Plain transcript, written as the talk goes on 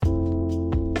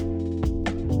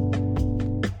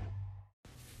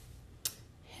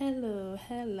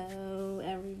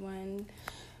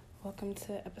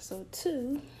to episode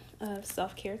 2 of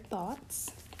Self-Care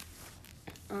Thoughts.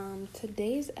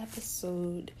 Today's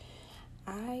episode,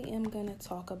 I am going to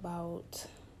talk about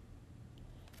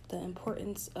the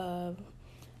importance of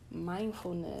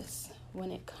mindfulness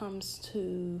when it comes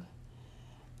to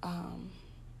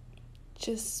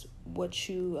just what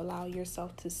you allow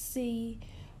yourself to see,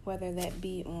 whether that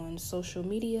be on social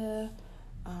media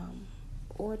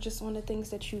or just on the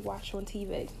things that you watch on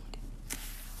TV.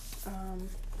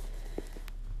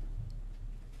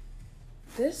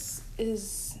 This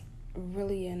is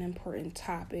really an important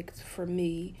topic for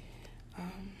me,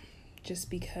 just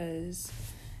because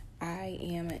I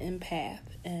am an empath,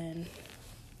 and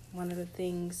one of the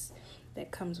things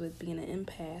that comes with being an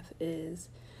empath is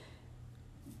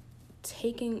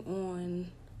taking on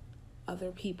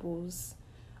other people's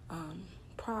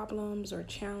problems or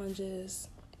challenges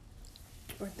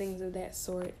or things of that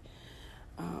sort,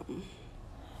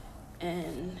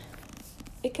 and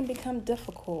it can become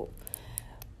difficult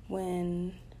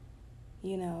when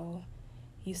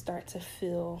you start to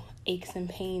feel aches and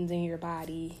pains in your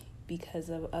body because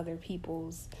of other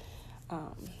people's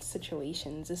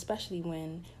situations, especially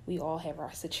when we all have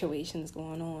our situations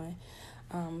going on.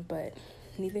 But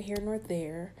neither here nor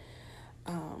there.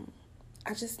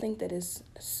 I just think that it's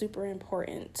super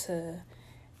important to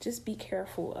just be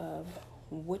careful of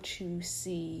what you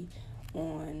see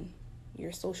on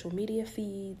your social media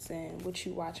feeds and what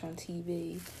you watch on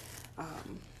TV.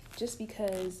 Just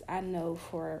because I know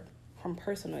from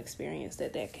personal experience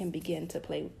that can begin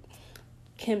to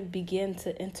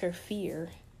interfere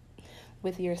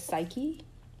with your psyche.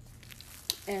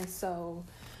 And so,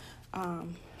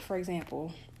 for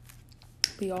example,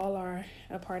 we all are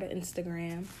a part of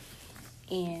Instagram,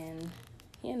 and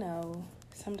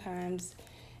sometimes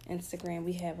Instagram,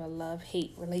 we have a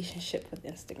love-hate relationship with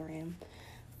Instagram.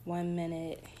 1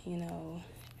 minute,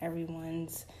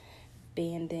 everyone's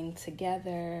banding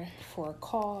together for a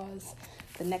cause.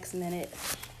 The next minute,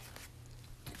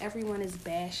 everyone is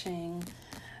bashing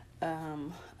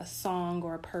a song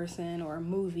or a person or a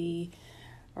movie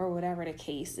or whatever the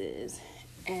case is.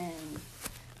 And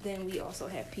then we also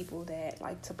have people that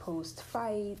like to post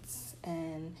fights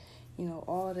and,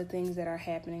 all of the things that are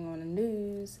happening on the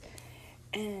news.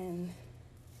 And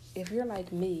if you're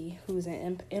like me, who's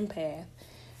an empath,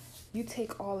 you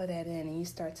take all of that in and you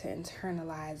start to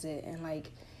internalize it, and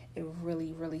it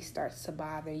really, really starts to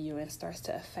bother you and starts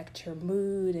to affect your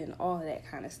mood and all of that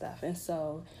kind of stuff. And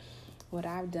so what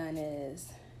I've done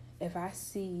is, if I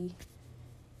see,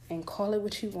 and call it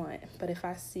what you want, but if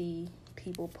I see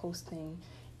people posting,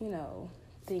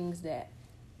 things that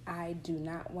I do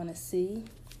not want to see,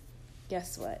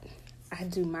 guess what? I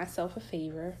do myself a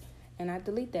favor and I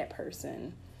delete that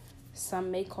person.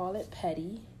 Some may call it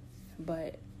petty,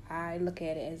 but I look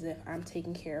at it as if I'm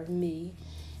taking care of me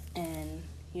and,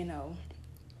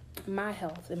 my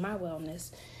health and my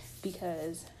wellness,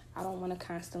 because I don't want to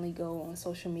constantly go on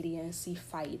social media and see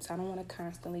fights. I don't want to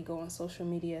constantly go on social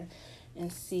media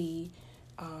and see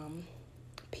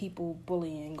people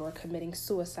bullying or committing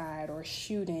suicide or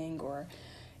shooting or,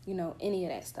 any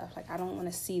of that stuff. I don't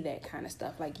want to see that kind of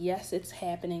stuff. Yes, it's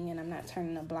happening, and I'm not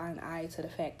turning a blind eye to the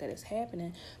fact that it's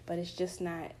happening, but it's just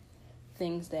not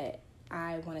things that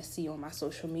I want to see on my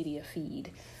social media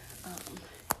feed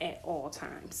at all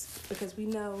times, because we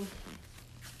know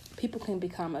people can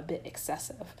become a bit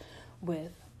excessive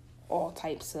with all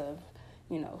types of,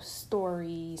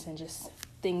 stories and just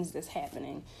things that's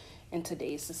happening in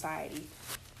today's society.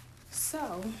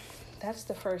 So that's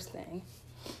the first thing.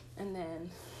 And then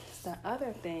the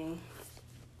other thing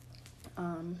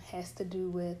has to do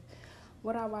with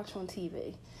what I watch on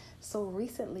TV. So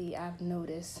recently I've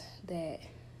noticed that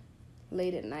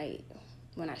late at night,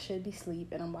 when I should be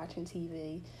asleep and I'm watching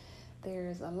TV,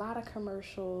 there's a lot of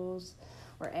commercials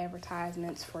or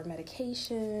advertisements for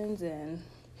medications and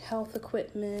health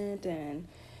equipment and,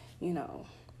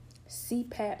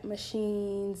 CPAP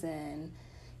machines and,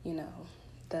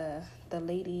 the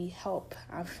lady, help,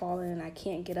 I've fallen and I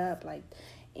can't get up,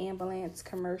 ambulance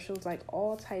commercials,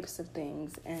 all types of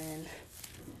things. And,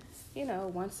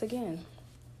 once again,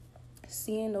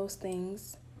 seeing those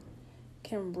things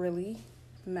can really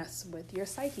mess with your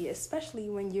psyche, especially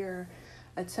when you're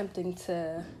attempting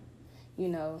to,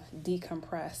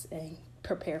 decompress and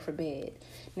prepare for bed.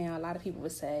 Now, a lot of people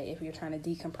would say, if you're trying to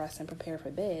decompress and prepare for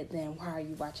bed, then why are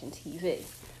you watching TV?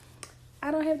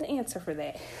 I don't have the answer for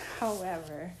that.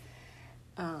 However,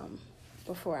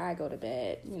 before I go to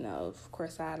bed, of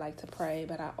course I like to pray,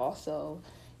 but I also,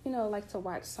 like to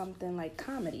watch something like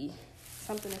comedy,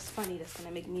 something that's funny that's going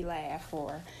to make me laugh,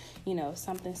 or,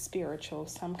 something spiritual,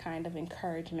 some kind of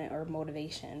encouragement or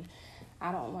motivation.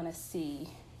 I don't want to see,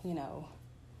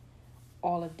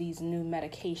 all of these new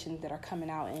medications that are coming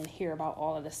out and hear about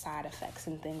all of the side effects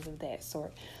and things of that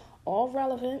sort. All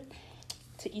relevant,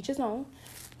 to each his own,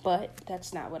 but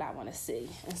that's not what I want to see.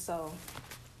 And so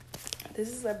this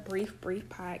is a brief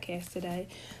podcast today,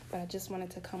 but I just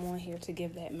wanted to come on here to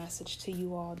give that message to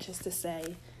you all, just to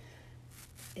say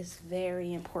it's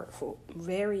very important,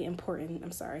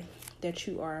 that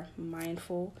you are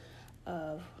mindful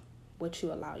of what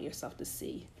you allow yourself to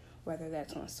see, whether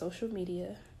that's on social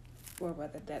media or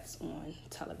whether that's on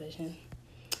television.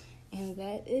 And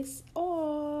that is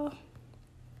all.